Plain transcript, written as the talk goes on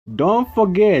Don't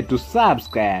forget to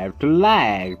subscribe, to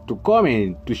like, to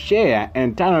comment, to share,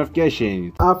 and turn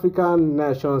notifications. African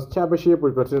Nations Championship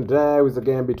will continue today with a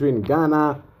game between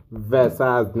Ghana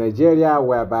versus Nigeria,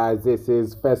 whereby this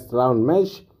is first round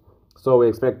match. So we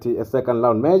expect a second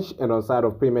round match, and on side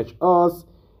of pre-match odds,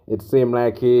 it seems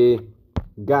like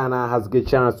Ghana has a good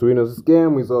chance to win this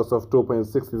game with odds of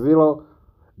 2.60.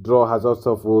 Draw has odds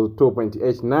of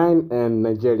 2.89, and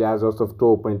Nigeria has odds of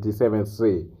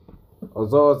 2.73.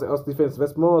 Although the Us defense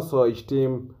is more, so each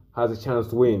team has a chance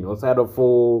to win. On side of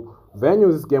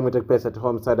venues, this game will take place at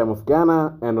home stadium of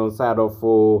Ghana, and on side of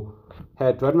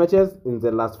head-to-head matches, in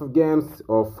the last 5 games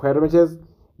of head matches,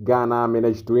 Ghana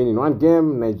managed to win in 1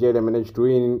 game, Nigeria managed to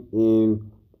win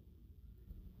in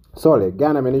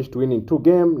Ghana managed to win in 2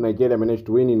 games, Nigeria managed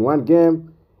to win in 1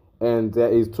 game, and there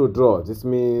is 2 draws. This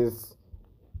means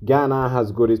Ghana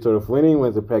has good history of winning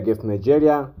when they play against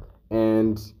Nigeria,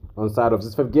 and on side of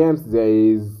these 5 games, there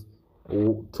is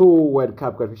 2 World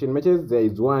Cup qualification matches. There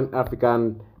is 1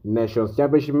 African Nations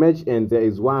Championship match, and there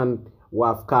is 1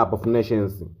 WAF Cup of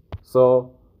Nations. There's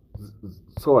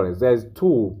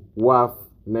 2 WAF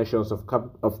Nations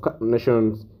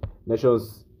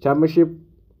Nations Championship.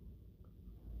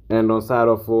 And on side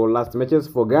of last matches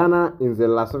for Ghana, in the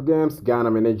last 5 games, Ghana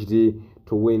managed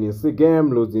to win in 6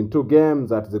 games, losing 2 games.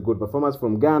 That is a good performance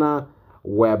from Ghana,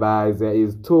 whereby there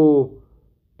is 2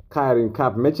 Kairin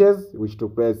Cup matches which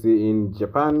took place in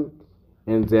Japan,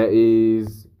 and there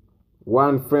is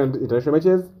 1 friend international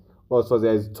matches. Also,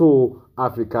 there is 2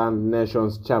 African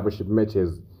Nations Championship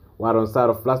matches. While on side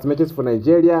of last matches for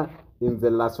Nigeria, in the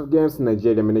last 5 games,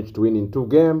 Nigeria managed to win in 2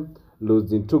 games,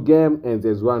 losing 2 games, and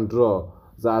there's 1 draw.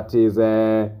 That is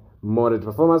a moderate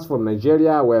performance from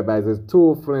Nigeria, whereby there's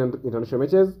 2 friend international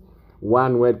matches,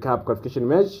 1 World Cup qualification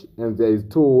match, and there is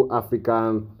 2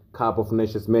 African Cup of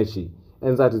Nations matches.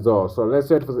 And that is all. So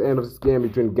let's wait for the end of this game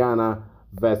between Ghana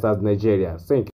versus Nigeria. Thank you.